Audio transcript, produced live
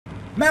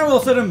Merhaba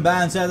dostlarım,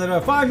 ben Serdar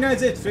ve Five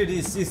Nights at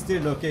Freddy's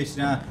Sister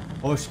Location'a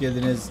hoş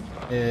geldiniz.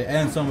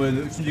 En son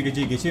bölümde 3.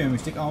 geceyi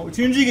geçememiştik ama 3.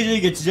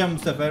 geceyi geçeceğim bu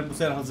sefer. Bu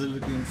sefer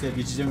hazırlıklıyım,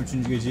 geçeceğim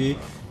 3. geceyi.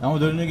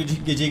 Ama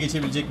 4. geceyi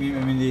geçebilecek miyim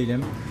emin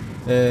değilim.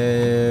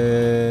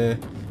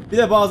 Bir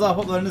de bazı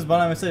ahbaplarınız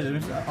bana mesaj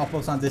etmiş.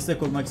 Ahbap sana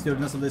destek olmak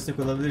istiyorum, nasıl destek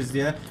olabiliriz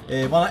diye.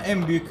 Bana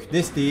en büyük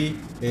desteği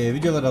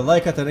videolara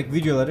like atarak,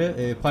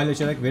 videoları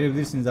paylaşarak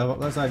verebilirsiniz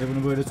ahbaplar. Sadece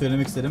bunu böyle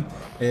söylemek istedim.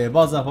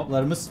 Bazı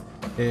ahbaplarımız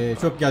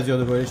çok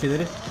yazıyordu böyle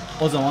şeyleri.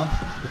 O zaman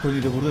bu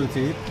konuyu da burada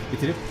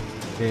bitirip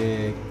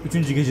 3.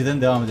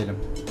 geceden devam edelim.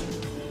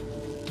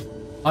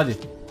 Hadi.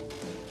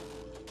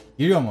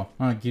 Giriyor mu?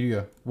 Ha,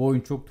 giriyor. Bu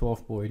oyun çok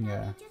tuhaf bir oyun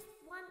ya.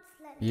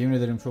 Yemin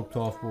ederim çok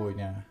tuhaf bir oyun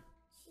ya.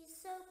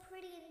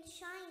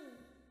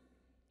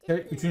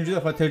 Üçüncü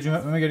defa tercüme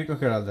etmeme gerek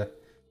yok herhalde.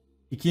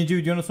 İkinci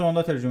videonun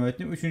sonunda tercüme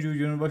ettim. Üçüncü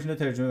videonun başında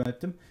tercüme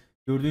ettim.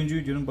 Dördüncü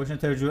videonun başında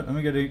tercüme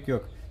etmeme gerek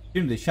yok.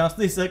 Şimdi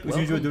şanslıysak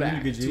üçüncü ve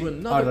dördüncü geceyi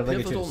arda arda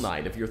geçeriz.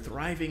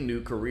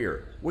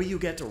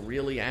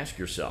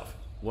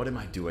 What am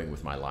I doing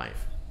with my life?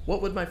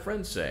 What would my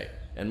friends say?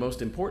 And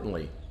most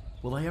importantly,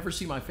 will I ever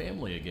see my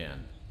family again?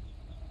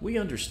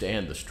 We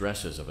understand the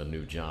stresses of a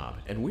new job,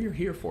 and we're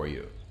here for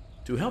you.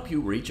 To help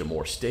you reach a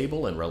more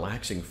stable and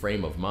relaxing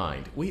frame of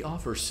mind, we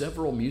offer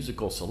several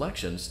musical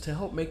selections to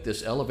help make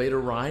this elevator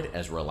ride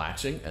as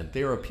relaxing and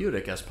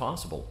therapeutic as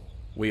possible.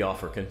 We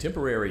offer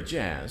contemporary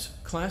jazz,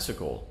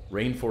 classical,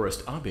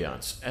 rainforest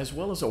ambiance, as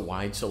well as a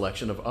wide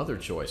selection of other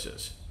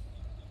choices.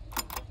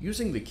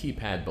 Using the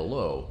keypad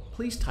below,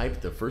 please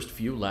type the first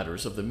few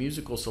letters of the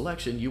musical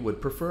selection you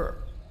would prefer.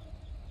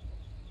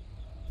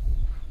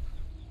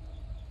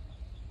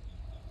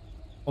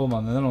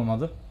 Olmadı, neden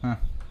olmadı? Heh.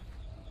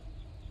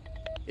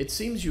 It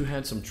seems you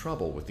had some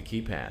trouble with the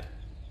keypad.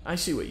 I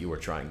see what you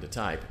were trying to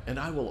type, and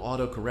I will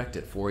auto-correct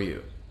it for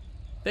you.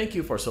 Thank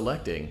you for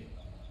selecting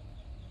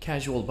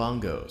Casual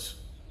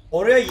Bongos.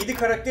 Oraya 7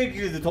 karakter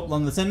girdi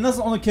toplamda. Sen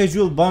nasıl onu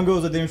Casual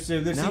Bongos'a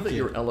dönüştürebilirsin ki? Now that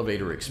your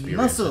elevator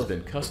experience has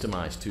been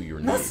customized to your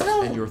needs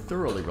and you're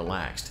thoroughly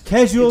relaxed.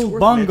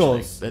 Casual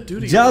Bongos.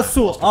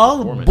 Casu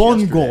al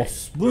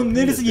Bongos. Bunun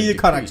neresi 7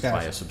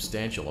 karakter?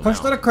 Kaç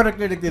tane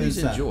karakter ekledin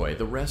sen?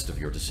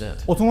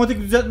 Otomatik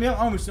düzeltme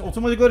yapmamışsın.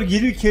 Otomatik olarak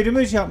 20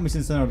 kelime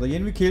yapmışsın sen orada.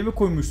 20 kelime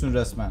koymuşsun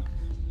resmen.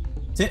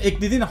 Sen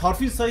eklediğin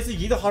harfin sayısı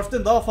 7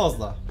 harften daha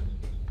fazla.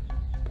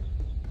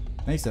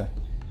 Neyse.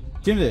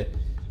 Şimdi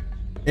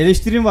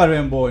eleştirim var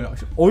benim bu oyuna.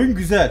 Oyun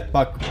güzel.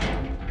 Bak.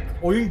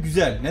 Oyun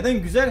güzel.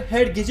 Neden güzel?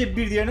 Her gece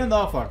bir diğerinden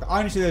daha farklı.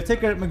 Aynı şeyleri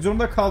tekrar etmek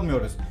zorunda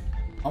kalmıyoruz.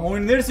 Ama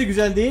oyunun neresi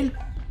güzel değil?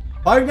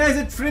 Five Nights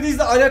at Freddy's'le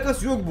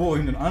alakası yok bu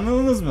oyunun.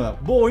 Anladınız mı?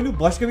 Bu oyunu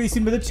başka bir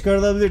isimle de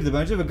çıkarılabilirdi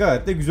bence ve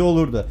gayet de güzel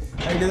olurdu.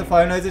 Yani de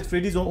Five Nights at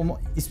Freddy's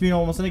isminin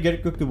olmasına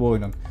gerek yoktu bu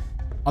oyunun.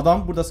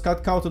 Adam burada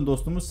Scott Cawthon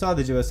dostumuz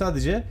sadece ve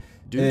sadece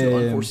due to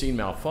unforeseen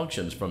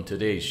malfunctions from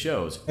today's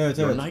shows,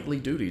 your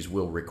nightly duties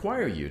will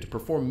require you to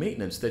perform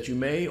maintenance that you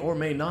may or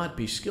may not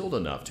be skilled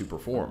enough to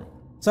perform.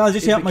 Sadece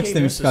şey yapmak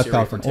istemiş Scott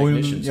Cawthon,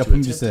 oyunun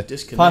yapımcısı.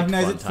 Five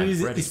Nights at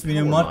Freddy's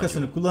isminin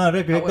markasını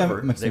kullanarak reklam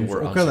etmek istemiş.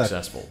 O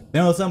kadar.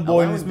 Ben olsam bu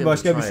oyunun ismi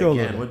başka bir şey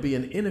olurdu.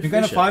 Çünkü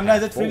hani Five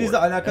Nights at Freddy's'le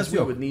alakası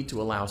yok.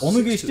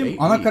 Onu geçtim,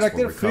 ana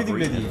karakter Freddy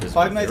bile değil.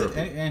 Five Nights at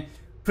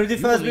Freddy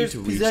Fazbear's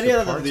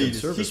Pizzeria'da da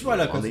değiliz. Hiçbir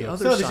alakası yok.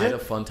 Sadece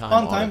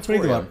Funtime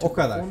Freddy var. O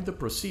kadar.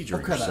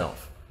 O kadar.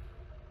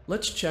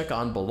 Let's check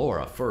on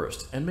Ballora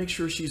first and make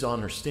sure she's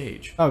on her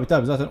stage.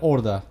 Tabii zaten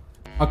orada.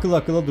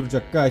 Akılla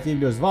duracak, gayet iyi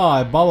biliyoruz.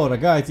 Vay, Ballora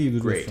gayet iyi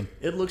duruyorsun.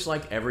 It looks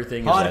like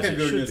everything is as it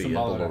should be in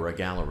Ballora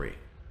Gallery.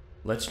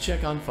 Let's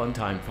check on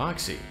Funtime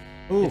Foxy.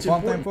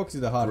 Funtime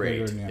Foxy de harika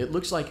görünüyor. It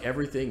looks like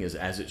everything is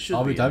as it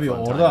should be in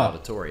Funtime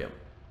Auditorium.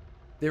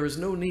 There is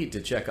no need to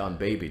check on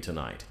Baby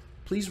tonight.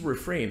 Please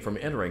refrain from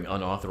entering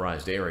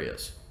unauthorized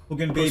areas.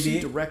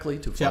 Proceed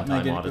directly to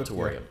Funtime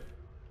Auditorium.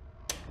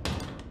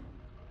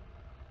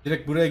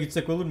 Direkt buraya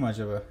gitsek olur mu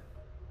acaba?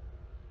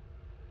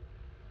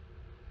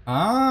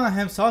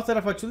 Hem sağ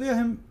taraf açılıyor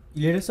hem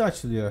ilerisi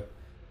açılıyor.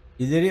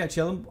 İleri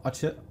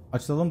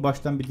açalım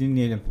baştan bir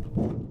dinleyelim.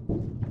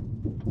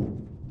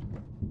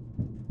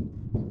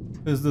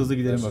 Hızlı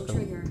gidelim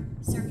bakalım.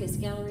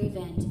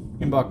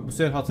 Şimdi bak bu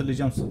sefer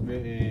hatırlayacağım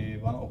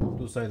bana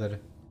okuttuğu sayıları.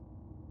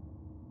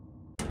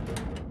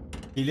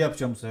 Hile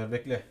yapacağım bu sefer,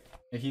 bekle.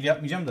 Hile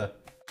yapmayacağım da.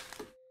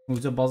 Bu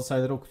bize bazı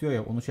sayıları okutuyor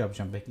ya, onu şey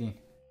yapacağım, bekleyin.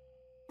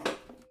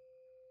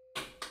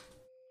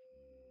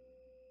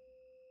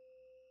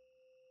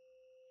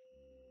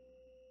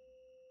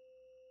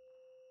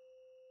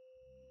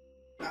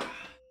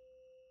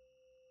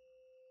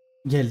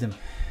 Geldim.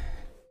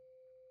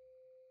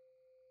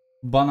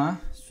 Bana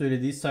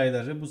söylediği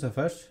sayıları bu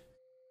sefer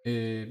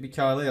bir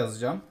kağıda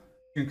yazacağım.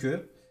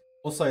 Çünkü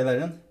o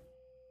sayıların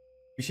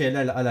bir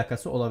şeylerle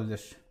alakası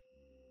olabilir.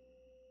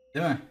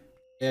 Değil mi?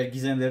 Eğer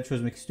gizemleri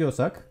çözmek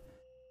istiyorsak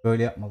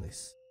böyle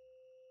yapmalıyız.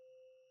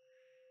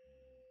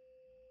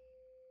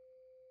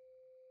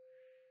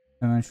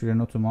 Hemen şuraya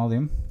notumu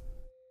alayım.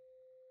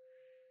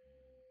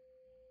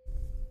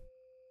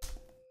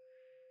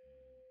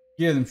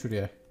 Girelim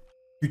şuraya.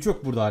 Güç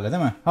yok burada hala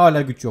değil mi?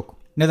 Hala güç yok.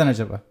 Neden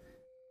acaba?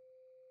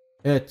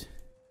 Evet.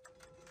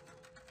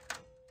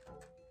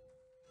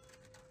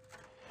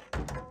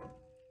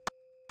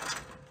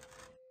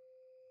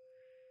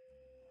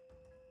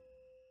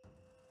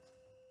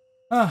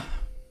 Ah.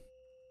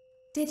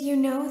 Did you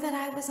know that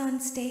I was on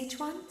stage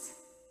once?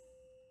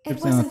 It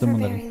Hepsini wasn't for anlattım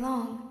bunları. very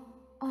long,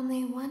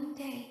 only one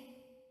day.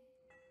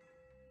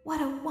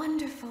 What a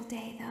wonderful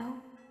day, though.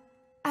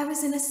 I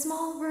was in a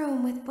small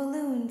room with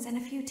balloons and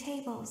a few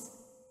tables.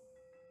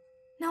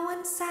 No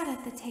one sat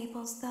at the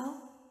tables, though,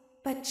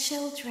 but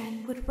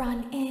children would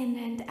run in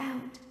and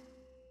out.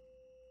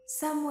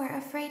 Some were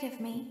afraid of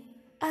me,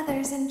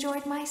 others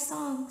enjoyed my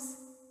songs.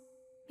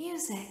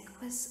 Music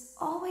was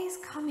always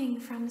coming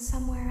from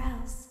somewhere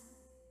else,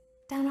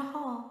 down a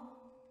hall.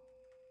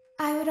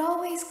 I would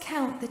always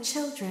count the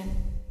children.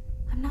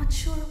 I'm not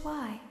sure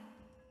why.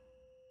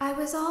 I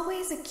was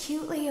always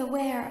acutely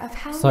aware of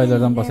how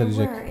Sayılardan many there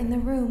bahsedecek. were in the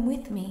room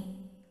with me.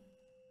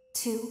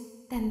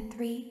 2, then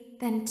 3,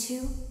 then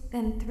 2,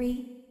 then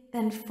 3,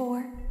 then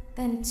 4,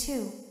 then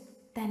 2,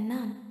 then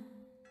none.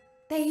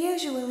 They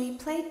usually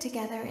played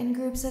together in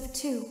groups of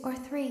 2 or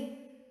 3.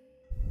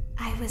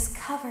 I was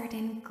covered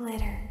in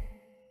glitter.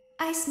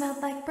 I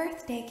smelled like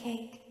birthday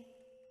cake.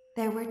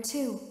 There were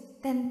 2,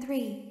 then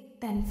 3,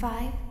 then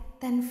 5,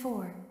 then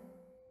 4.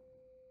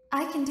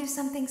 I can do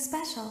something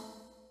special.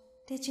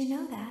 Did you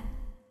know that?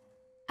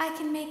 I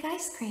can make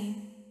ice cream.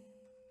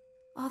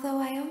 Although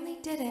I only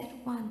did it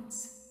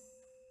once.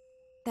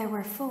 There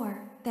were 4,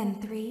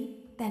 then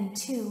 3, then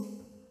 2,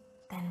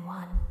 then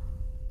 1.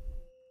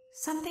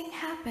 Something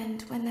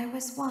happened when there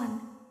was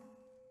 1.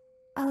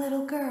 A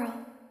little girl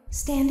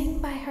standing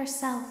by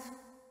herself.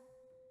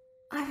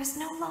 I was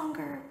no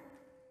longer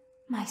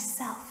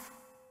myself,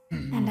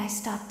 and I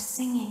stopped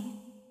singing.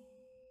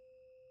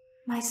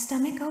 My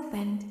stomach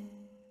opened,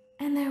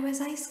 and there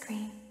was ice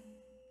cream.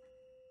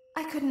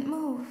 I couldn't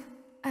move,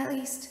 at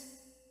least,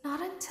 not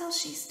until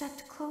she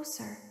stepped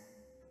closer.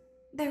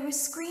 There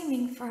was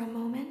screaming for a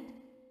moment,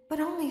 but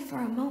only for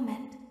a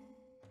moment.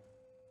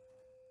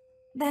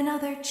 Then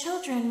other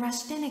children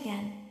rushed in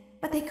again,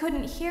 but they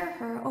couldn't hear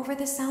her over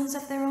the sounds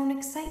of their own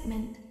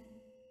excitement.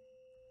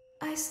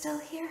 I still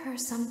hear her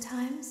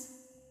sometimes.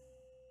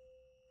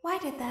 Why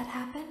did that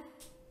happen?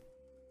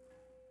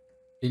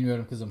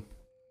 Bilmiyorum kızım.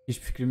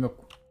 Hiçbir fikrim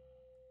yok.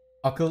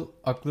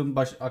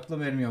 Aklım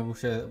vermiyor bu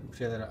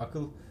şeylere.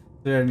 Akıl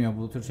vermiyor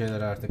bu tür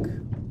şeylere artık.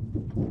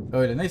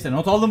 Öyle. Neyse,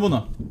 not aldım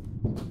bunu.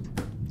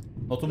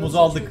 Notumuzu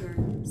aldık.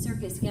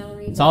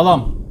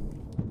 Sağlam.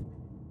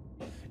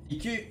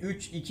 2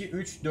 3 2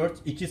 3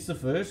 4 2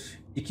 0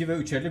 2 ve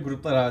 3'erli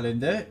gruplar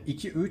halinde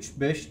 2 3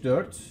 5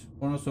 4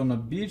 ondan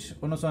sonra 1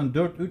 ondan sonra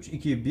 4 3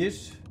 2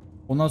 1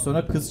 ondan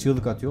sonra kız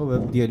çığlık atıyor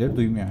ve diğerleri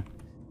duymuyor.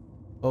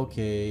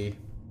 Okey.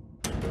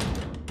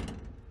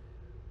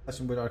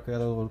 Şimdi böyle arkaya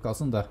doğru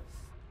kalsın da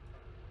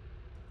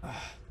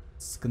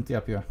sıkıntı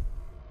yapıyor.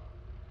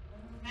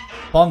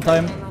 Fun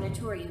time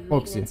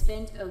Foxy.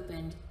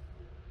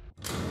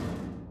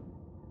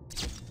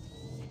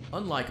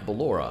 Unlike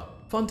Ballora,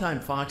 Funtime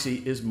Foxy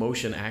is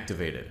motion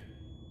activated.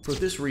 For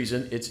this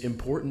reason, it's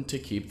important to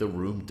keep the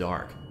room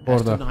dark,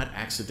 as to not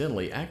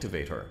accidentally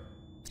activate her.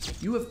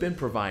 You have been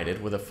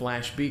provided with a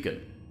flash beacon.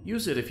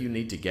 Use it if you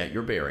need to get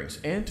your bearings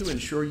and to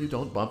ensure you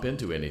don't bump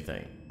into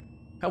anything.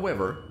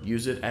 However,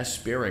 use it as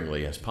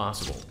sparingly as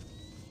possible.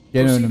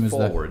 Proceed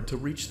forward to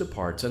reach the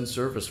parts and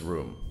service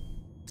room.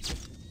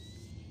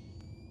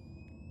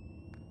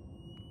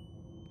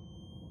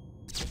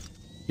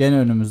 Gene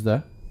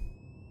önümüzde.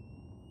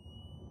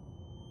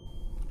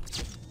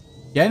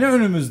 Gene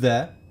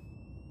önümüzde.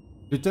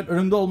 Lütfen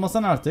önümde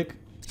olmasan artık.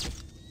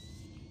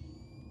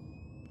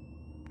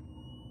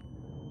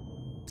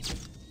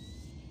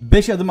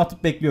 Beş adım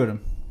atıp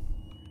bekliyorum.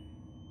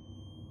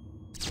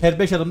 Her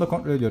 5 adımda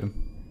kontrol ediyorum.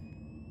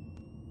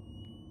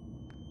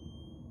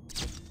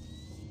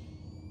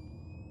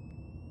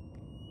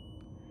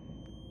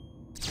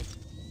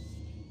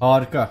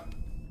 Harika.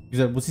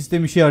 Güzel. Bu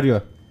sistem işe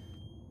yarıyor.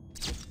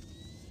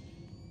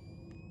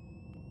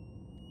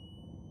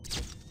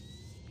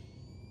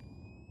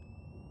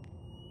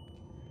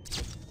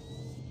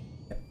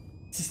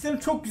 Sistem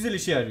çok güzel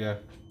işe yarıyor.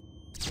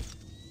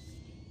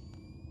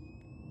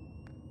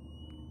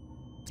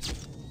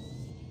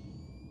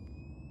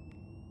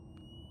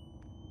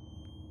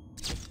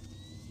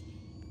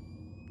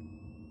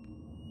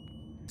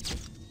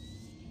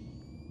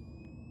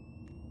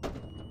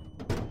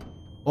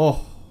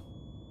 Oh.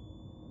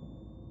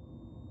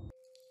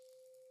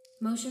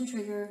 Motion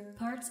trigger,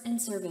 parts and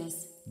service.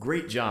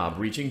 Great job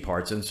reaching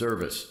parts and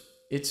service.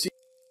 It's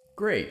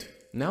great.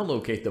 Now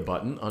locate the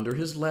button under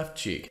his left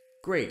cheek.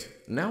 Great.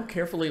 Now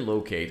carefully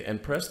locate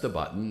and press the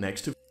button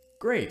next to...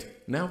 Great.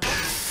 Now...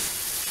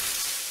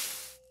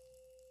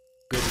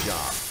 Good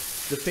job.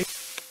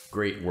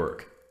 Great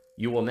work.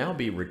 You will now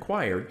be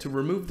required to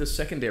remove the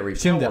secondary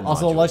power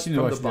module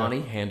from the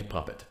Bonnie hand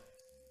puppet.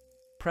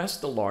 Press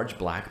the large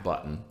black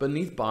button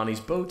beneath Bonnie's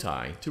bow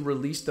tie to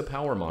release the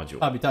power module.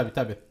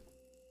 Tabi.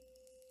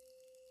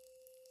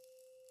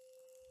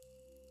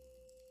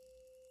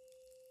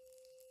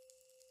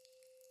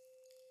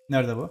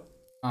 Nerede bu?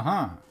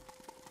 Aha.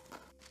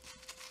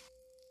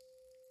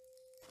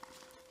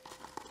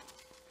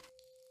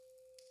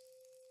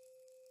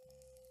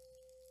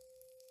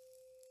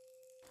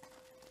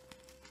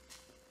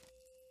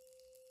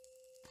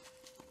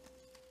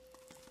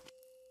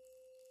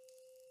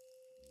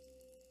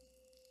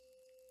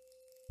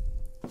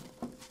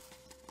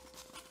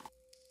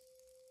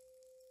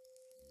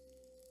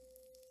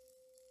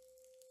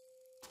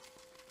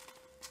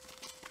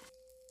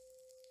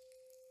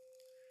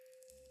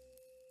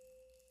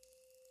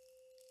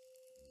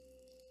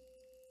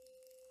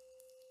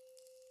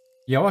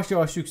 Yavaş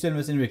yavaş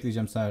yükselmesini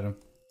bekleyeceğim sanırım.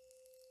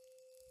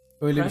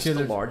 Öyle bir Press the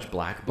şeyler. large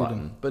black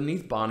button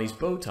beneath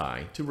Bonnie's bow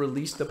tie to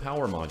release the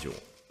power module.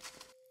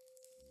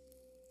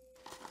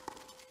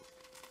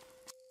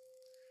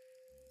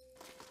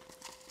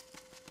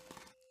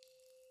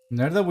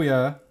 Nerede bu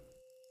ya?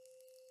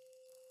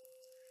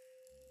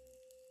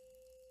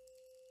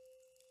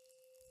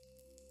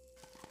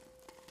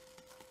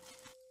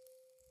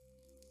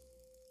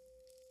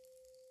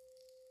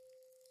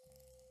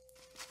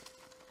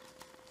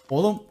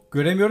 Oğlum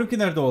göremiyorum ki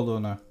nerede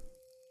olduğunu.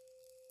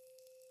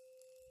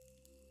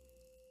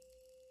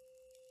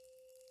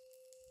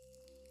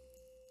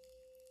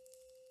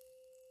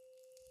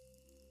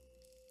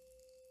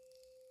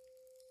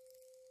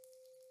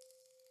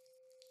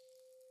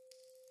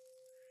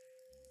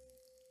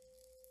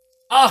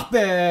 Ah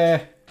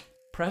be!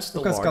 Press the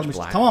Çok az large kalmış.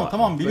 black Tamam, button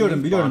tamam, biliyorum,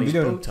 beneath biliyorum, Bonnie's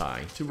biliyorum. bow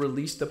tie to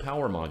release the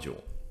power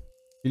module.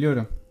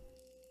 Biliyorum.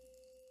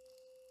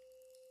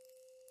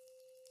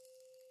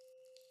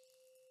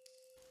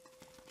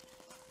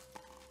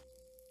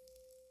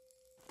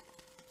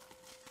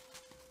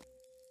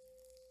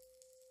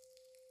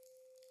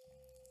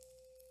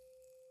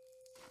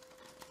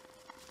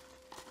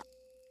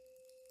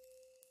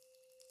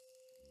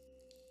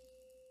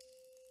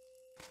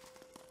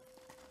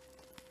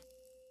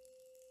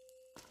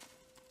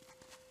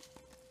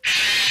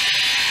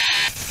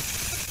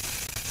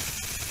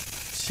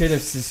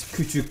 Şerefsiz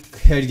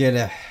küçük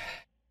hergele.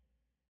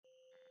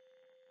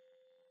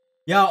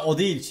 Ya o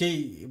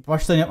değil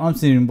baştan yapmam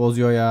sinirimi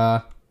bozuyor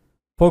ya.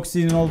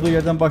 Foxy'nin olduğu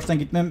yerden baştan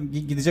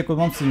gidecek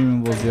olmam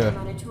sinirimi bozuyor.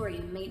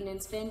 Monitorium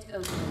maintenance vent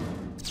open.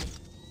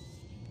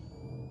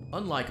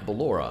 Unlike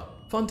Ballora,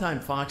 Funtime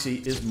Foxy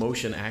is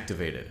motion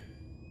activated.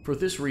 For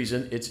this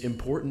reason, it's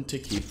important to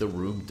keep the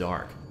room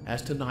dark,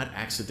 as to not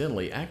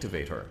accidentally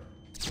activate her.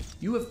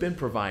 You have been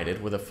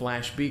provided with a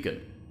flash beacon.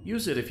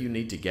 Use it if you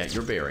need to get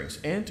your bearings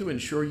and to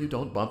ensure you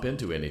don't bump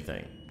into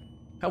anything.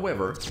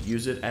 However,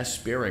 use it as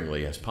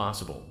sparingly as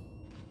possible.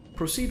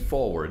 Proceed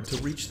forward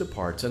to reach the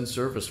parts and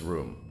service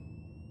room.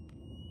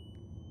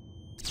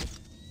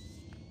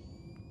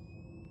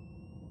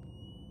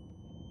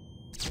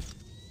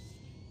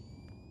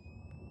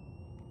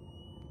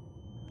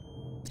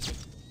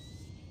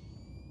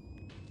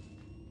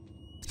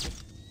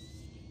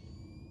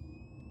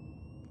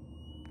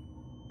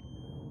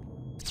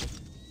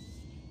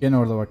 Gene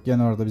orada bak,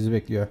 gene orada bizi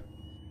bekliyor.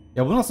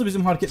 Ya bu nasıl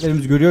bizim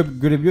hareketlerimizi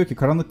görebiliyor ki?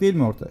 Karanlık değil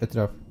mi orada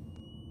etraf?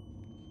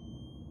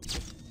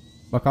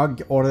 Bak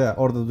abi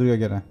orada duruyor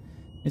gene.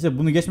 Neyse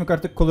bunu geçmek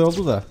artık kolay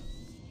oldu da.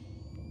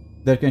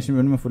 Derken şimdi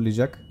önüme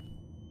fırlayacak.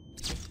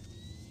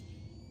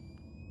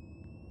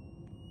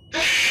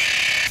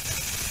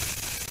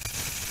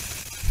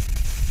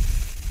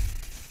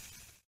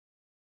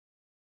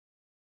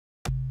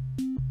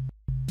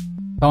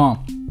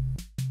 Tamam.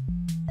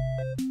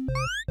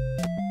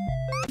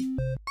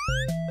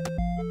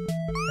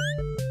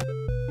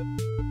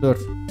 Dur.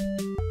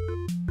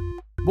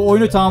 Bu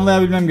oyunu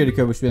tamamlayabilmem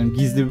gerekiyormuş benim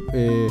gizli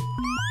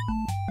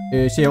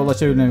şeye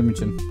ulaşabilmem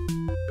için.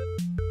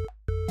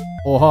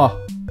 Oha.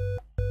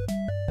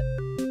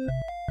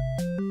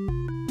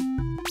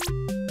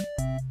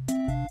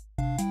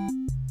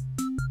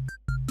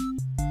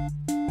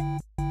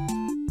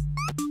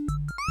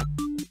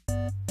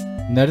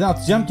 Nereden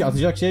atacağım ki?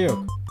 Atacak şey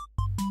yok.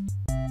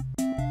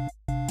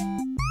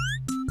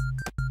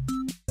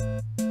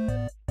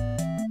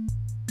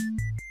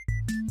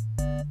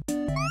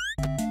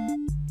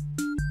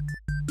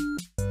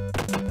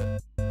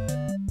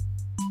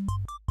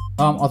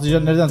 Tamam,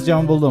 nereden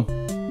atacağımı buldum.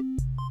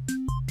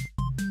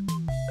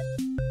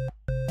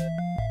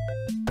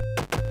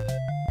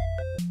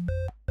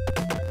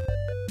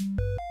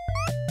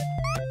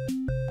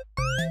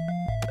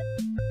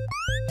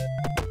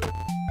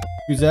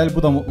 Güzel,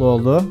 bu da mutlu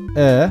oldu.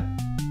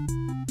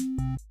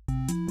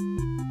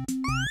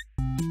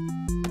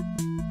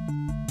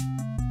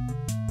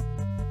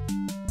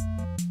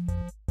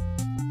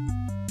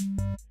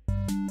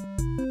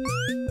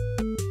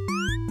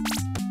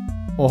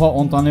 Oha,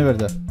 10 tane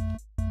verdi.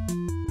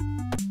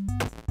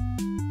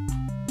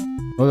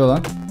 Ne oluyor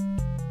lan?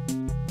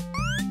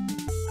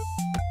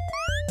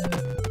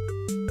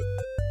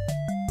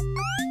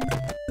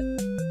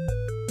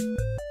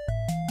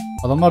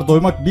 Adamlar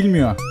doymak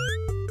bilmiyor.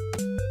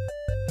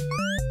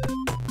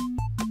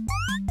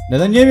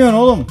 Neden yemiyorsun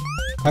oğlum?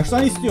 Kaç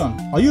tane istiyorsun?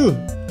 Ayı.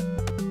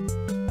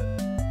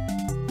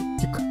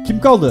 Kim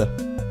kaldı?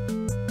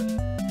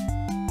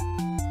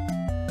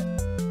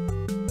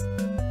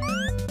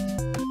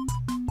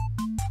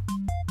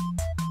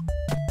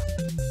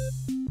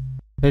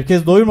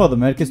 Herkes doyurmadı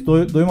mı? Herkes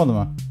doymadı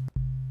mı?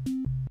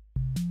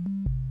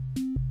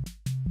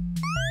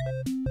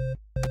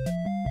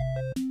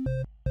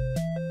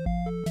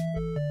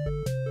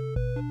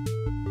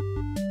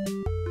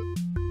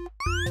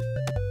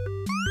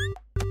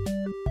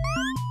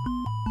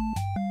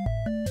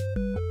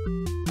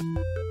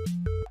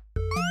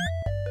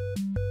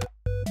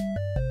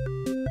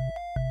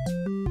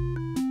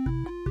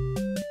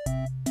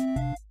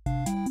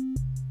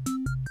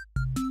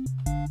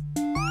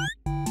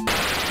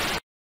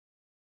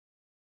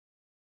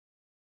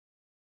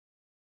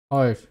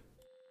 Hayır.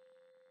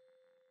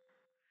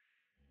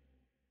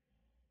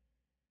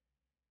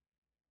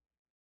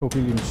 Çok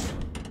ilginç.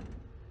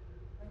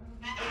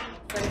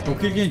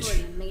 Çok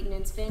ilginç.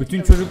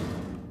 Bütün çocuk...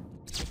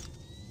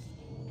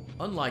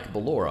 Unlike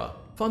Ballora,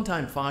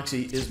 Funtime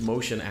Foxy is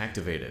motion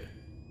activated.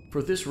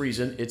 For this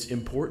reason, it's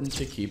important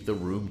to keep the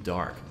room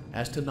dark,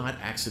 as to not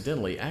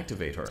accidentally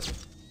activate her.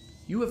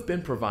 You have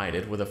been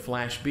provided with a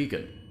flash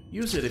beacon.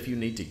 Use it if you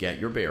need to get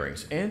your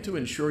bearings and to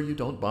ensure you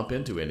don't bump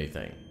into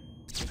anything.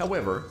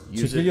 However,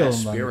 use it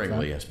as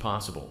sparingly as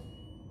possible.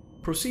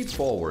 Proceed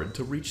forward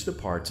to reach the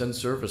parts and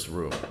service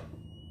room.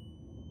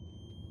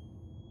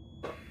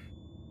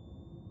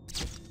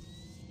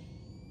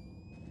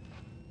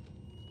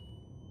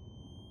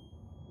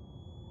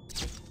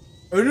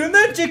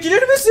 Önünden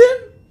çekilir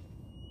misin?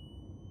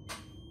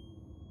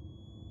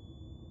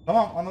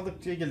 Tamam,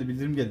 anladık. Şey geldi,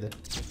 bildirim geldi.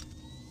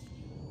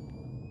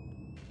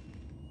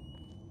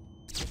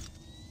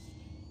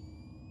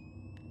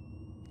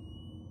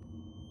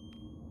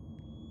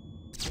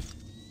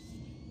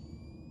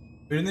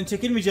 Önünden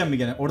çekilmeyeceğim mi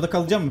gene? Orada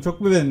kalacağım mı?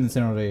 Çok mu beğendin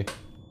sen orayı?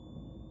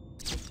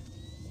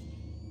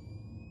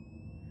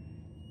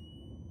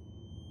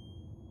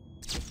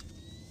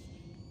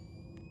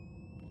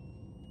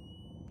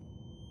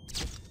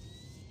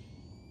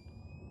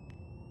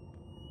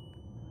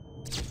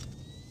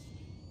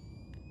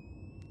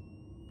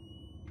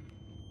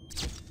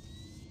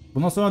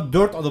 Bundan sonra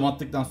 4 adım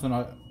attıktan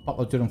sonra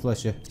patlatıyorum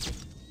flash'ı.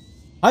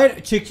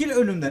 Hayır, çekil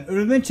önümden.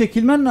 Önümden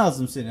çekilmen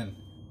lazım senin.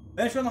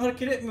 Ben şu an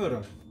hareket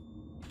etmiyorum.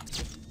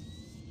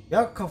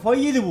 Ya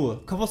kafayı yedi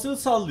bu. Kafasını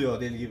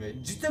sallıyor deli gibi.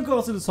 Cidden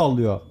kafasını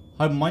sallıyor.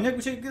 Hayır, manyak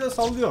bir şekilde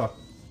sallıyor.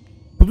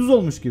 Kuduz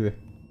olmuş gibi.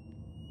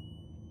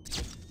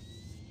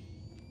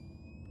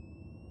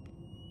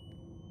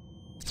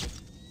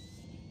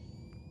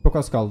 Çok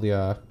az kaldı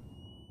ya.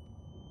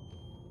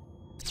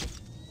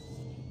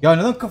 Ya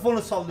neden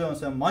kafanı sallıyorsun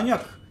sen?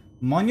 Manyak.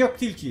 Manyak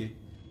tilki.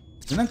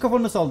 Neden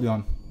kafanı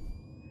sallıyorsun?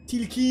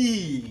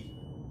 Tilki.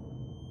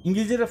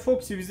 İngilizce'de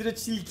foxy, bizde de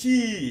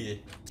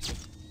tilki.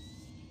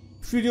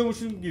 Şu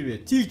diyormuşum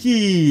gibi.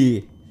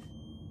 Tilki.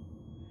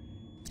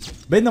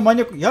 Ben de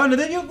manyak. Ya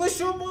neden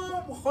yaklaşıyorum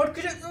bu?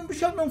 Hareket etmiyorum, bir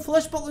şey yapmıyorum.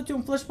 Flash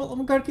patlatıyorum. Flash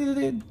patlamak hareket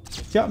de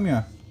şey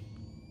yapmıyor.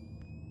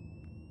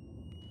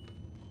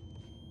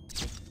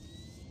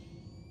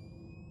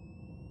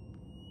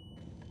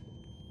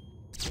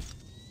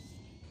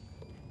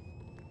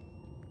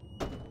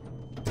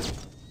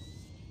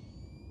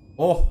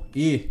 Oh,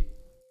 iyi.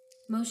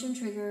 Motion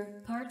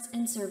trigger, parts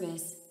and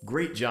service.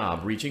 Great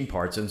job reaching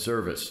parts and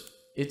service.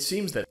 It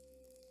seems that...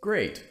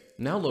 Great.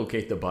 Now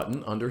locate the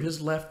button under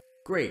his left.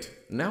 Great.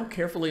 Now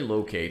carefully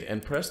locate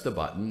and press the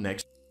button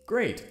next.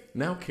 Great.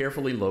 Now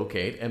carefully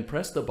locate and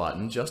press the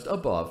button just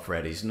above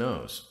Freddy's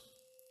nose.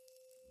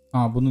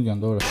 Aa, bunu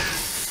diyorsun, doğru.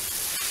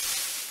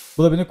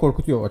 Bu da beni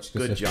korkutuyor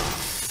açıkçası. Good job.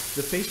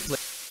 The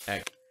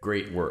faceplate.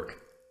 Great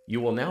work.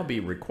 You will now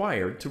be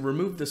required to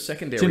remove the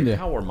secondary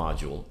power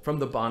module from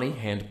the Bonnie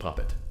hand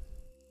puppet.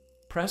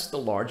 Press the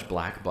large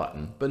black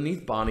button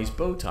beneath Bonnie's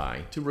bow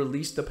tie to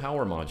release the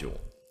power module.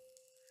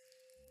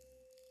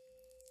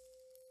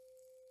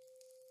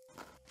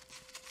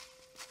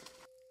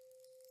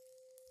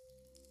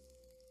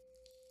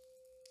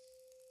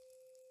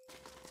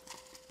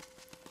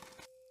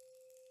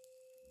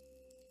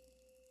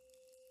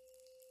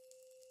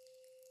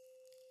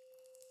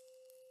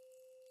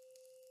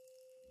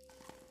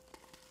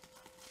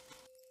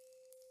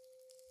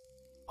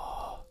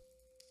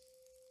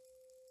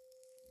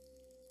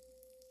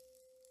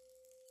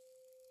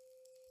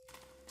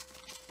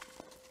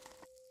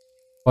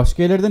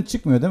 Başka yerlerden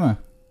çıkmıyor değil mi?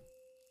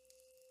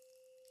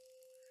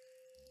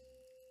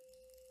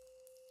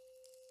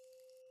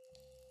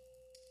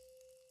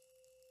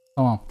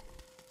 Tamam.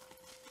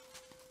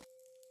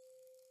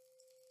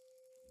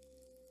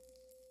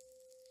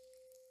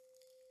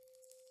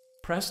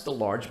 Press the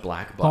large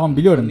black button. Tamam,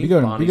 biliyorum.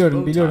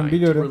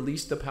 To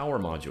release the power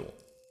module.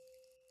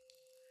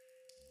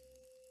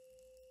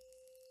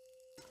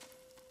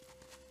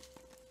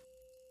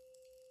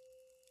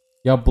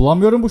 Ya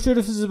bulamıyorum bu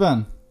şerefsizi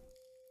ben.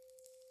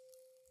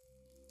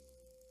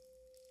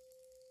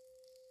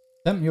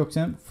 Sen yok,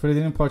 sen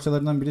Freddy'nin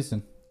parçalarından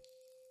birisin.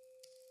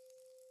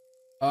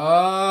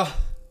 Ah!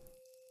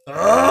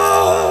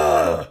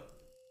 Ah!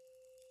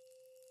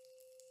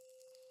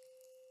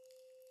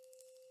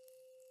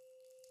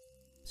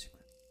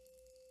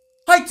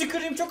 Hay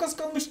tüküreyim, çok az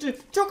kalmıştı.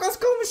 Çok az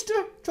kalmıştı.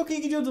 Çok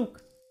iyi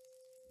gidiyorduk.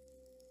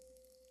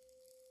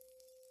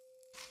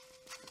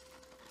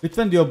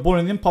 Lütfen diyor,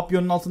 Bonnie'nin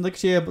papyonun altındaki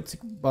şeye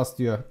bas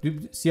diyor.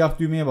 Siyah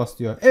düğmeye bas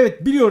diyor.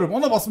 Evet biliyorum,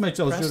 ona basmaya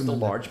çalışıyorum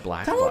ben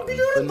de. Tamam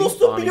biliyorum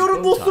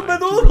dostum,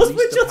 ben ona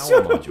basmaya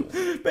çalışıyorum.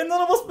 Ben de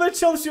ona basmaya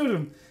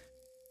çalışıyorum.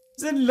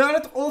 Sizin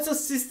lanet olası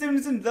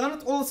sisteminizin,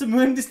 lanet olası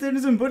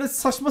mühendislerinizin böyle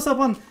saçma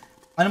sapan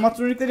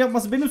animatronikler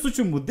yapması benim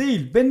suçum bu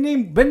değil. Ben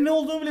neyim, ben ne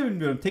olduğumu bile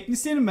bilmiyorum.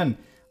 Teknisyenim ben.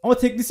 Ama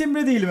teknisyen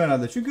bile değilim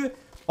herhalde. Çünkü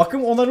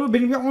bakım onarımı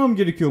benim yapmam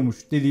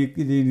gerekiyormuş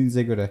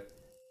dediğinize göre.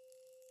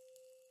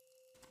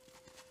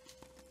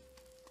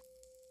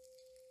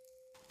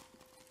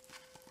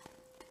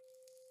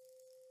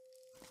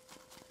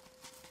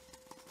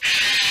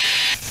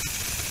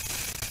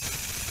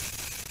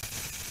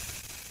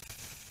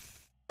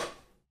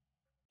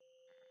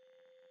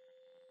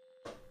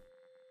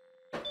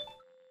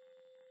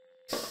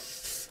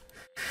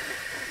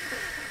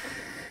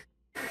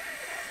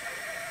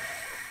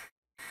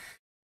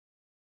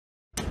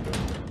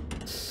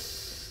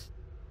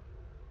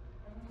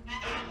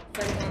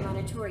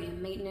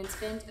 auditorium maintenance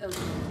vent open.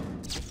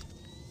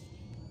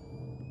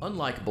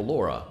 Unlike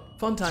Ballora,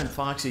 Funtime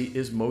Foxy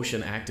is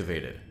motion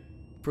activated.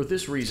 For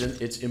this reason,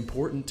 it's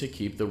important to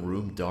keep the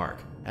room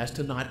dark, as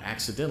to not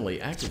accidentally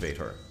activate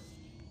her.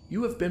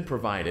 You have been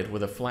provided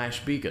with a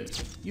flash beacon.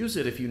 Use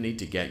it if you need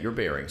to get your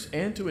bearings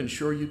and to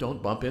ensure you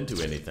don't bump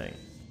into anything.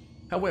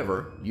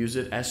 However, use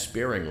it as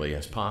sparingly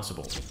as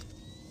possible.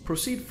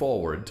 Proceed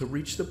forward to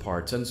reach the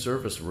parts and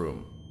service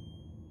room.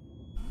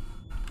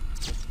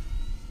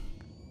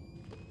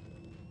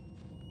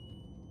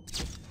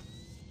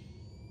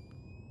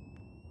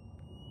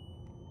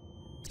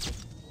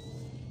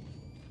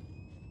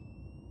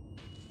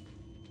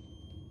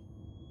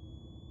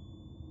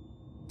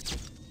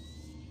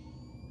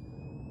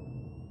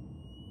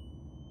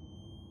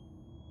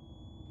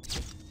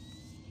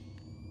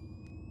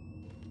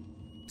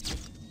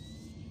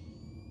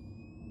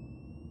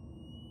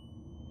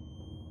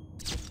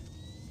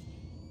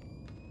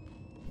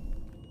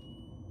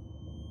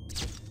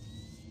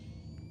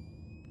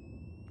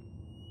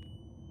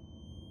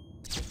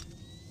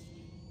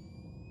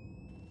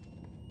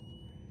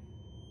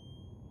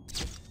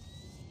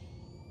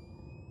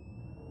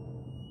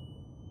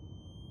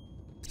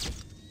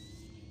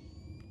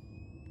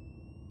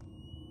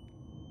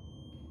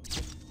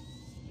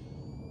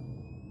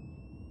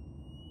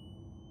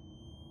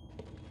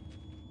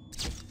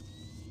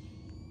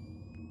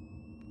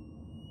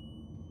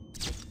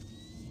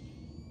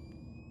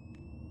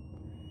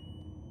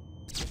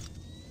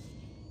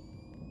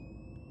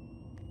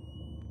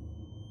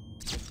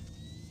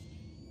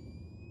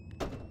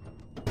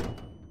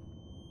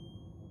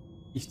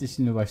 İşte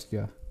şimdi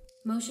başlıyor.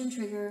 Motion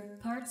trigger,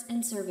 parts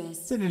and service.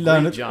 Seni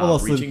lanet Great job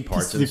olası reaching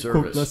parts and pislik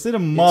kokla. service. Seni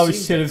It mavi seems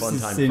that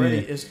şerefsiz Funtime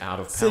Freddy seni. is out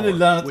of Seni power,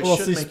 lanet which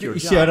olası should make hiçbir your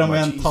işe job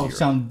yaramayan much easier.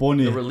 tavşan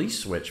Bonnie. The release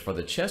switch for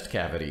the chest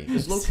cavity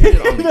is located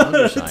on the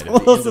underside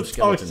of the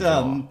endoskeleton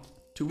jaw.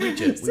 To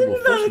reach it, we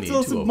will first need to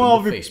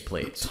open the face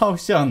plates.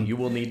 Tavşan. You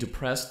will need to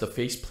press the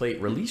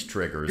faceplate release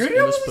triggers Görüyor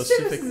in a musun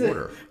specific şerefsizi?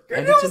 order, and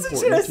Görüyor it's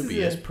musun important to be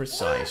şerefsizi? as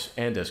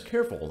precise and as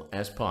careful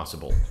as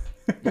possible.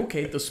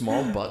 Locate the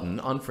small button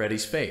on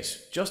Freddy's face,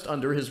 just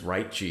under his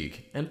right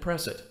cheek, and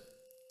press it.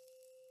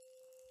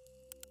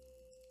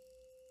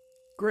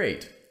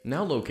 Great.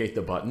 Now locate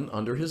the button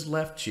under his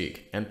left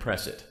cheek and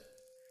press it.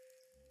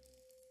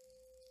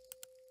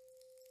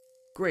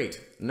 Great.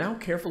 Now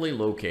carefully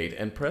locate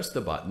and press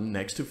the button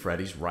next to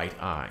Freddy's right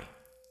eye.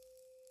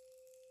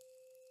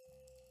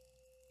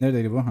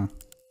 Neredeydi bu ha?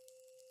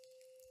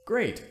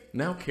 Great.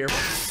 Now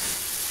carefully.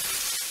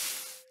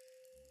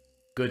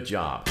 Good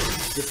job.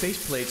 The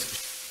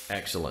faceplates.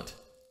 Excellent.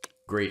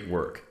 Great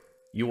work.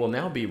 You will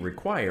now be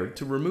required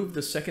to remove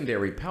the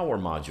secondary power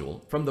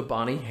module from the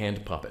Bonnie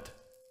hand puppet.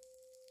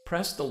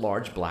 Press the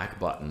large black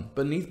button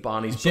beneath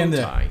Bonnie's bow Şimdi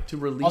tie to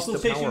release asıl the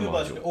şey power şimdi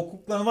başlıyor. module. O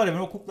kuklanı var ya, ben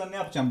o kuklanı ne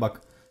yapacağım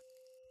bak.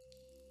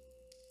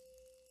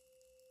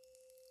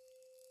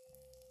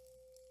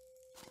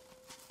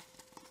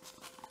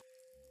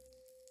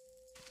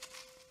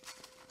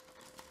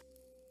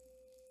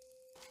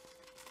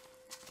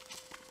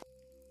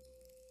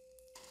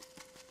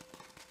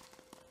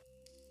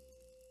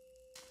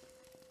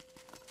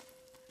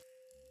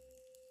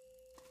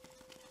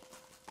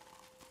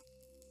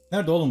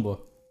 Nerede oğlum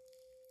bu?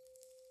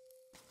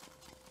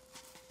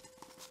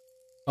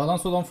 Sağdan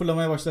soldan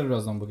fırlamaya başlar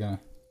birazdan bu gene.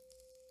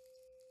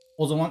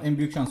 O zaman en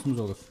büyük şansımız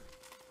olur.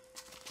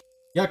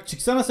 Ya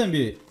çıksana sen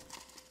bir.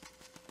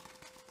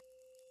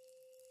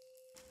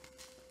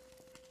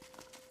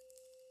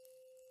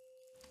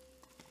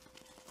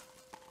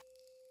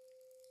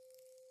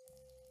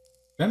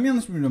 Ben mi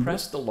yanlış biliyorum?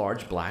 Press the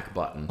large black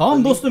button Tamam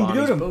beneath dostum, Bonnie's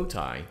biliyorum. bow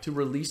tie to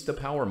release the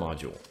power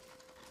module.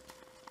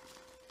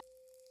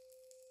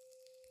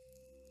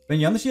 Ben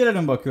yanlış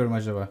yerlere mi bakıyorum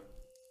acaba?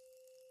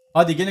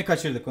 Hadi gene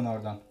kaçırdık onu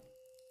oradan.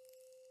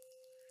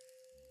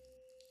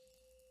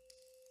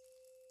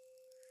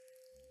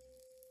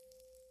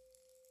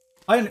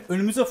 Hayır,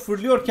 önümüze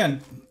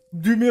fırlıyorken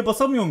düğmeye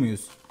basamıyor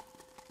muyuz?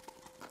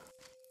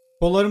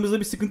 Kollarımızda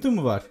bir sıkıntı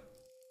mı var?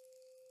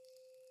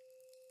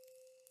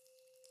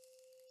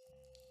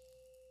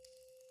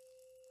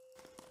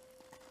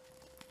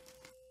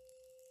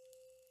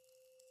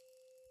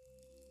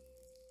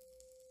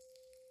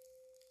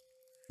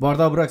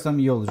 Bardağı bıraksam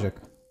iyi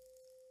olacak.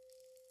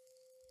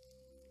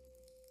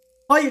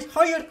 Hayır,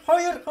 hayır,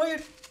 hayır,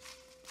 hayır.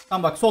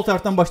 Tamam bak, sol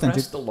taraftan baştan çek.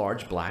 Press the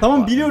large black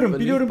Tamam, button biliyorum, beneath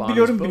biliyorum, Bonnie's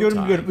biliyorum, bow biliyorum,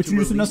 tie biliyorum. to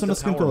Üçüncüsünden release sonra the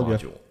sıkıntı power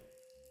oluyor. module.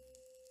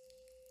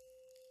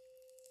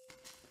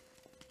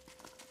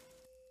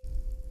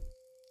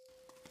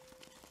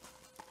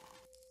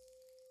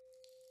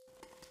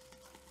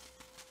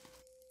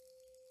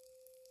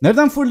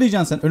 Nereden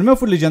fırlayacaksın sen? Önüme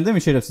fırlayacaksın değil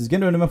mi şerefsiz?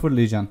 Gene önüme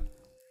fırlayacaksın.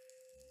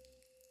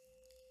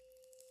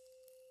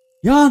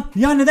 Ya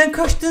neden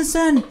kaçtın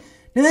sen?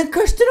 Neden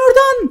kaçtın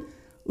oradan?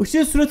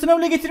 Işığı suratına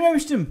bile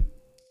getirmemiştim.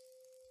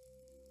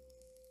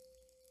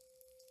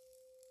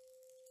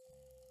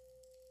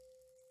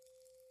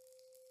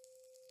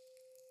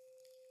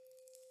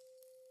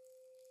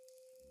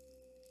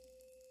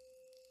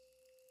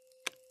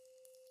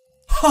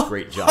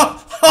 Great job.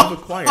 You've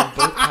acquired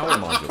both power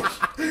modules.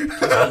 This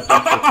completes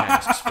your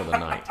tasks for the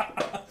night.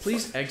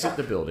 Please exit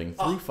the building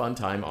through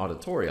Funtime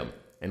Auditorium,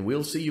 and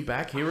we'll see you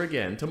back here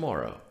again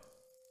tomorrow.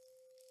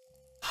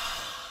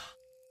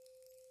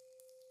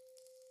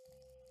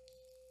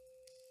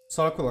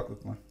 Sağ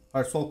kulaklık mı?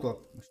 Hayır, sol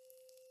kulaklıkmış.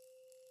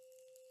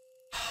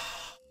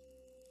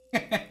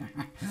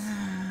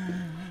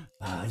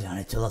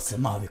 Lanet olası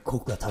mavi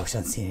kukla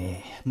tavşan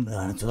seni.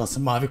 Lanet olası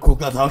mavi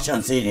kukla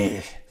tavşan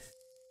seni.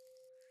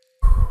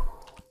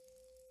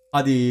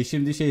 Hadi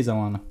şimdi şey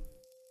zamanı.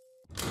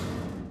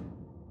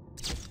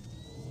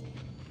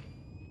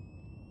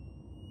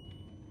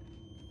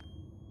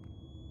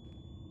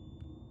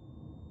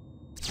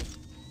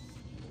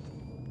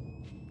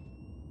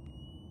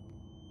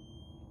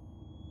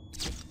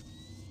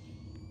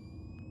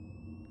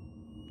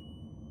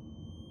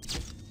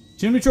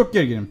 Şimdi çok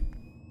gerginim.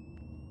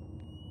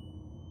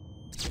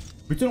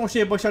 Bütün o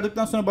şeyi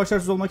başardıktan sonra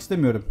başarısız olmak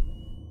istemiyorum.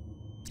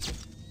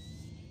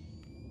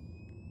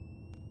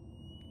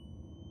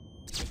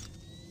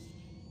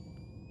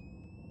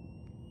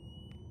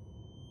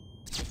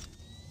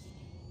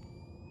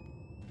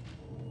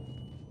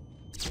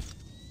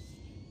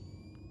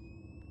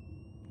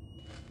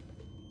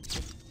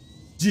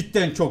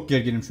 Cidden çok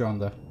gerginim şu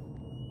anda.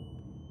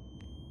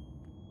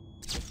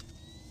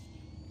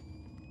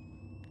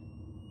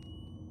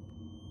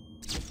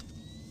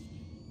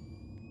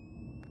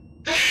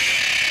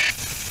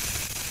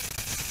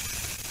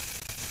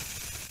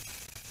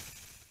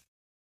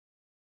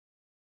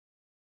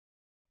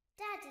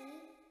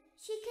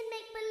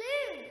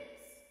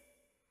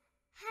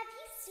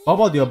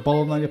 Baba diyor,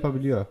 balonlar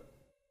yapabiliyor.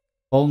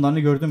 Balonlarını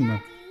gördün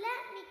mü?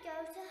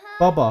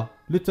 Baba,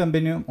 lütfen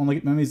benim ona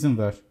gitmeme izin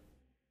ver.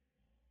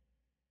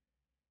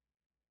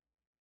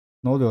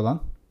 Ne oluyor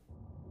lan?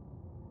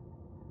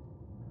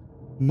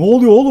 Ne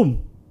oluyor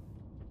oğlum?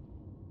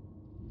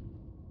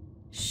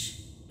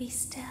 Be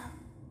still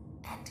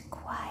and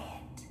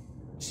quiet.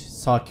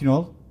 Sakin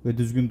ol ve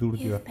düzgün dur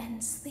diyor. You've been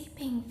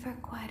sleeping for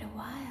quite a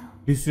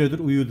while. Bir süredir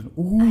uyuyordun.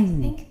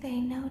 I think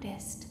they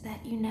noticed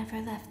that you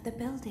never left the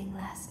building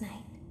last night.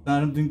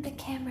 Sanırım The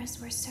cameras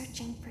were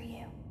searching for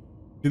you.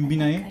 dün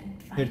binayı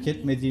terk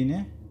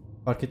etmediğini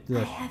fark I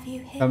ettiler. have you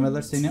hidden.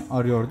 Kameralar seni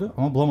arıyordu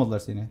ama bulamadılar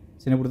seni.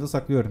 Seni burada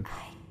saklıyorum.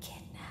 I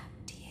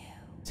kidnapped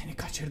you. Seni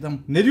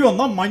kaçırdım. Ne diyorsun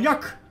lan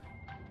manyak?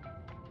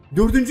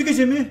 4.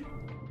 gece mi?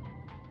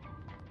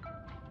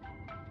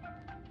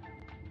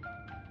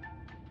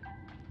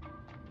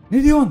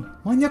 Ne diyorsun?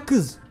 Manyak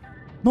kız.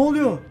 Ne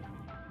oluyor?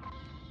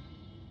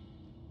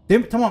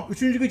 Tamam, 3.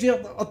 geceyi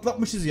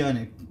atlatmışız yani.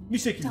 Bir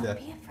Don't şekilde. be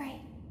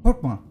afraid.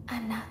 Korkma.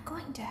 I'm not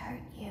going to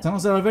hurt you. Sana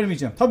zarar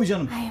vermeyeceğim. Tabii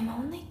canım. I am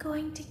only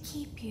going to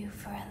keep you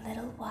for a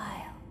little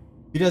while.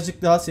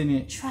 Birazcık daha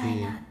seni Try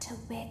not to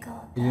wiggle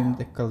though.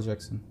 elimde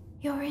kalacaksın.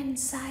 You're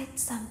inside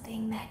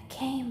something that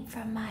came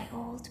from my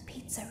old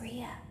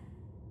pizzeria.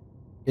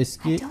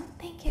 Eski I don't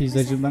think it was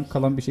pizzacımdan ever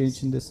kalan bir şeyin used.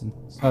 içindesin.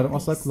 At Sanırım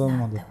asla least not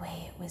kullanılmadı. the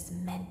way it was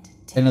meant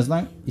to En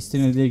azından be.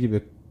 istenildiği gibi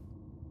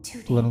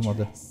Too kullanılmadı.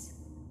 dangerous.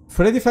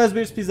 Freddy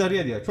Fazbear's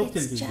Pizzeria diyor. Çok It's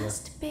tehlikeli ya.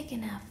 just big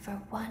enough for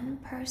one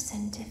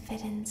person to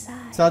fit inside.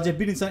 Sadece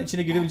bir insan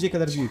içine girebilecek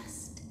kadar büyük.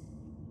 Just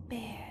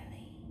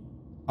barely.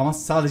 Ama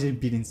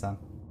sadece bir insan.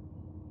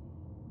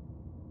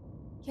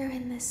 You're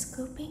in the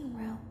scooping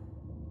room.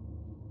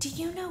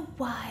 Do you know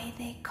why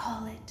they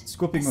call it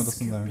Scooping the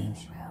odasındaymış.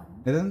 scooping room?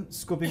 Neden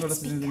scooping It's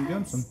odası dediğini biliyor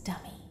musun? because,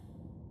 dummy,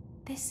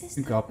 this is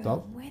Çünkü the aptal.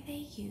 room where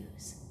they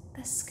use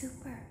the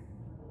scooper.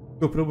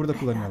 Scooper'ı burada I thought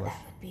kullanıyorlar. that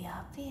would be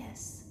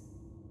obvious.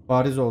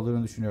 Bariz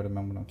olduğunu düşünüyorum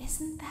ben bunun.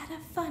 Isn't that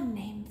a fun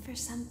name for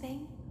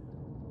something?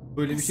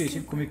 Böyle bir şey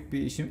için komik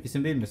bir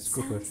isim değil mi? It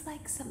Scooper. sounds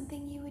like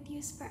something you would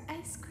use for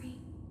ice cream.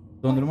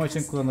 Dondurma or için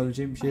custard,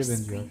 kullanabileceğim bir şeye or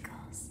benziyor.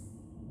 sprinkles.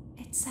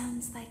 It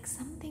sounds like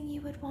something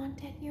you would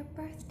want at your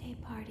birthday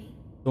party.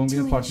 Doğum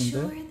günü To partimde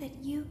ensure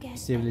that you get a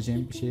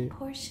isteyebileceğim bir heaping şey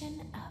portion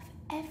of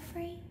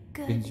every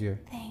good benziyor.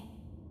 thing.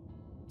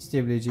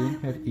 İsteyebileceğin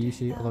her iyi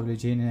şeyi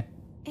alabileceğini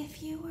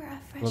If you were a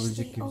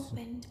olabilecek freshly gibisin.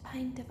 opened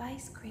pint of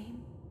ice cream,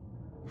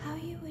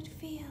 how you would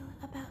feel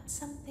about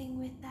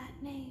something with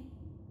that name.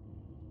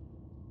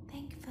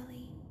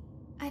 Thankfully,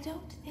 I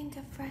don't think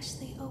a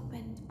freshly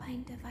opened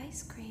pint of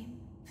ice cream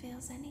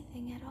feels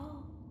anything at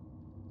all.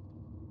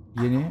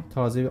 Yeni,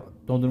 taze bir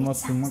dondurma It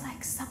sounds sunmak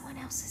like someone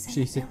else is bir in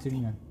şey the building.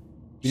 hissettirmiyor.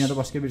 Binada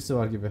başka birisi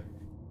var gibi.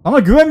 Ama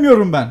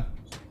güvenmiyorum ben.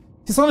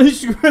 Sana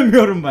hiç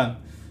güvenmiyorum ben.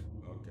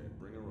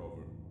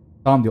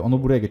 Tamam diyor,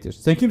 onu buraya getir.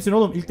 Sen kimsin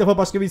oğlum? İlk defa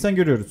başka bir insan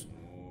görüyoruz.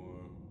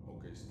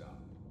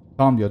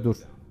 Tamam diyor, dur.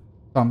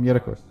 Tamam,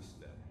 yere koy.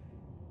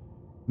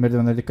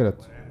 Merdivenlere dikkat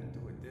et.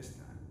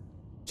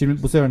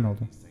 Şimdi bu sefer ne oldu?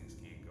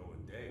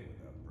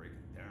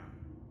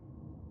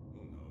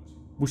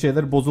 Bu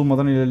şeyler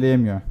bozulmadan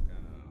ilerleyemiyor.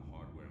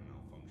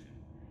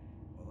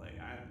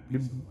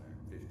 Bir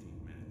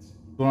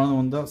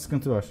donanımında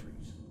sıkıntı var.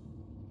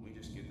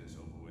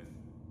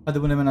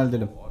 Hadi bunu hemen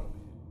halledelim.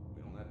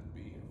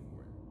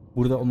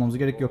 Burada olmamıza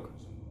gerek yok.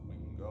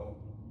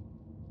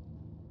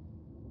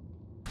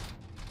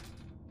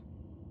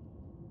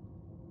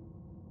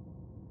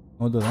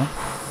 Ne oldu lan?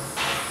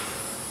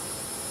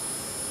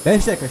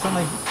 5 dakika şu anda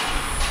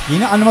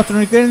yeni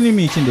animatroniklerin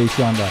mi içindeyiz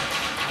şu anda?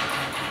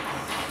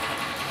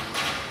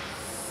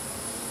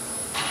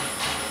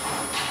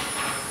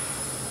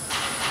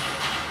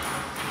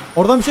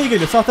 Oradan bir şey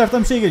geliyor. Sağ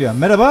taraftan bir şey geliyor.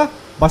 Merhaba.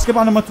 Başka bir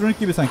animatronik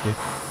gibi sanki.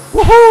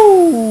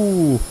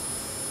 Woohoo!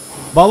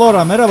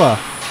 Balora merhaba.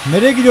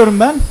 Nereye gidiyorum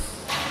ben?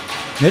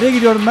 Nereye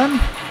gidiyorum ben?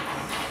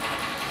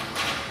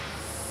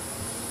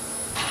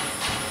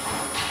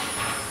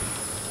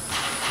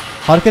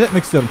 Hareket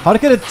etmek istiyorum.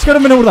 Hareket et.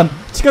 Çıkarın beni buradan.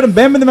 Çıkarın.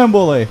 Beğenmedim ben bu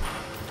olayı.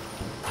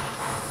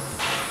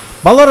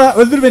 Balora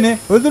öldür beni.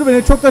 Öldür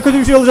beni. Çok daha kötü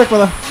bir şey olacak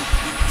bana.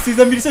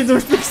 Sizden birisiyle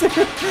dövüşmek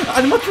istemiyorum.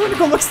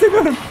 Animatronik olmak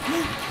istemiyorum.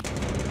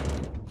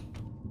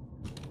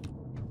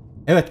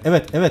 Evet.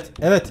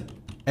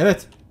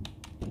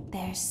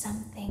 There's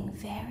something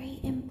very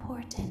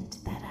important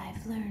that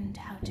I've learned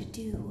how to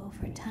do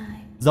over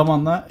time.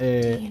 Zamanla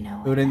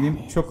öğrendiğim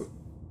çok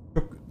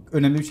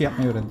önemli bir şey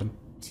yapmayı öğrendim.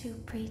 To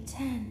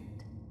pretend.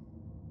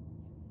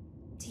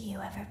 Do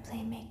you ever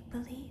play make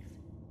believe?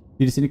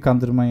 Birisini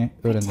kandırmayı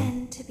öğrendim.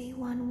 Pretend to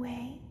be one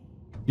way.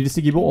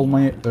 Birisi gibi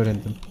olmayı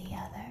öğrendim. Be the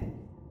other.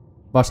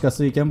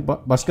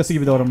 Başkası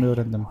gibi davranmayı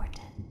öğrendim.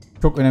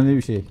 Çok önemli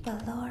bir şey.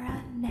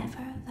 Ballora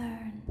never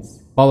learns.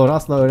 Balora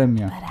asla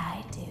öğrenmiyor. But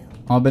I do.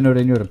 Ama ben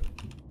öğreniyorum.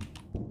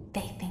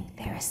 They think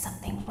there is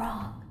something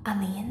wrong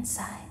on the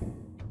inside.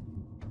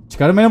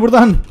 Çıkarın beni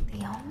buradan. The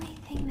only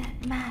thing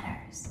that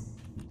matters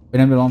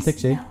Önemli olan tek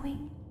şey is knowing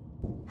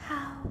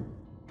how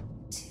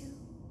to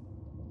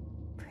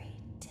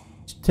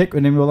pretend. tek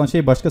önemli olan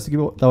şey başkası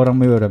gibi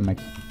davranmayı öğrenmek.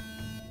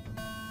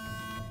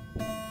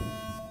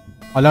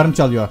 Alarm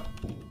çalıyor.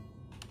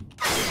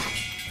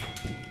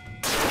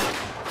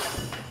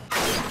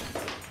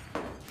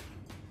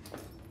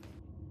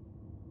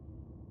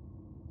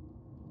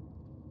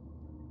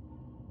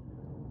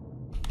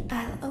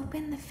 I'll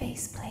open the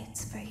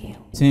faceplates for you.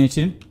 Senin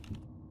için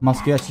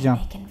maskeyi That way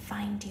açacağım. they can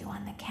find you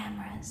on the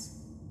cameras.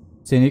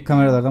 Seni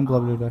kameralardan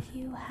bulabilirler. All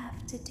you have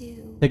to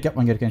do Tek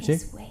yapman gereken şey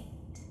is wait.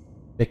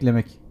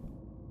 beklemek.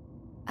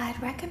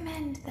 I'd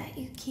recommend that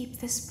you keep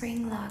the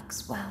spring locks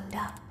wound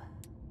up.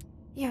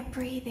 Your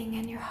breathing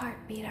and your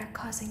heartbeat are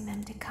causing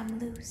them to come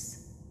loose.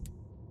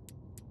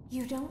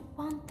 You don't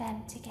want them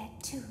to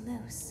get too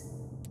loose.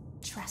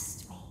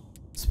 Trust me.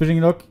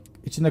 Spring lock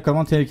içinde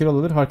kalman tehlikeli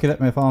olabilir. Hareket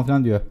etmeye falan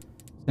filan diyor.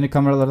 Seni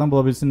kameralardan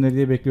bulabilsinler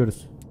diye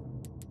bekliyoruz.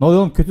 Ne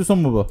oluyor oğlum? Kötü son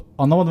mu bu?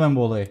 Anlamadım ben bu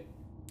olayı.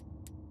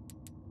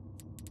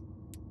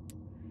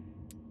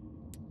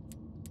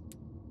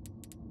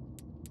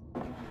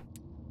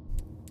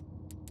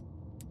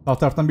 Sağ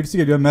taraftan birisi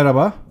geliyor.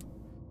 Merhaba.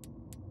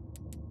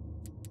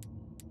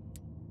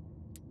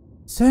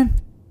 Sen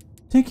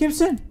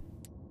kimsin?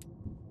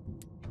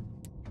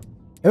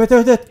 Evet.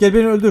 Gel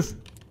beni öldür.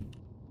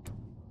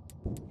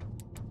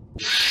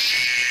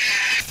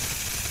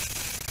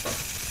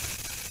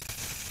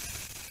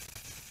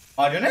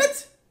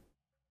 Marionet?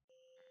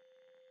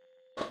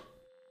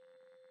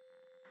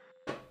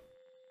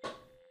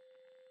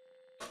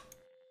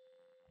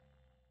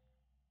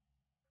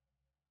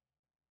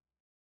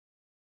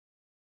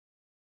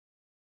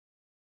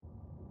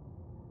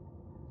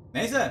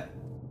 Neyse.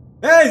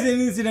 Ve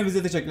izlediğiniz için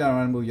bize teşekkürler.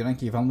 Umarım bu videodan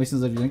keyif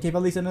almışsınızdır. Videodan keyif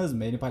aldıysanız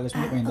beğeni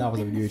paylaşmayı unutmayın daha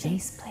fazla video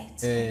için.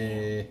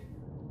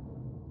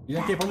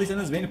 Videodan keyif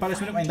aldıysanız beğeni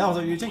paylaşmayı unutmayın daha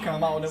fazla video için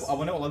kanalıma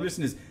abone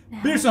olabilirsiniz.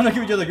 Bir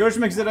sonraki videoda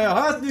görüşmek üzere.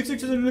 Hayatlı yüksek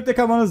çözünürlükte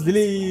kalmanız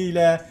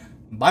dileğiyle.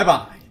 Bay bay.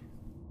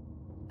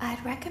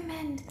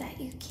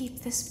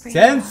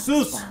 Sen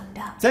sus.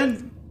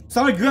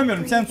 Sana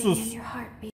güvenmiyorum. Sen sus.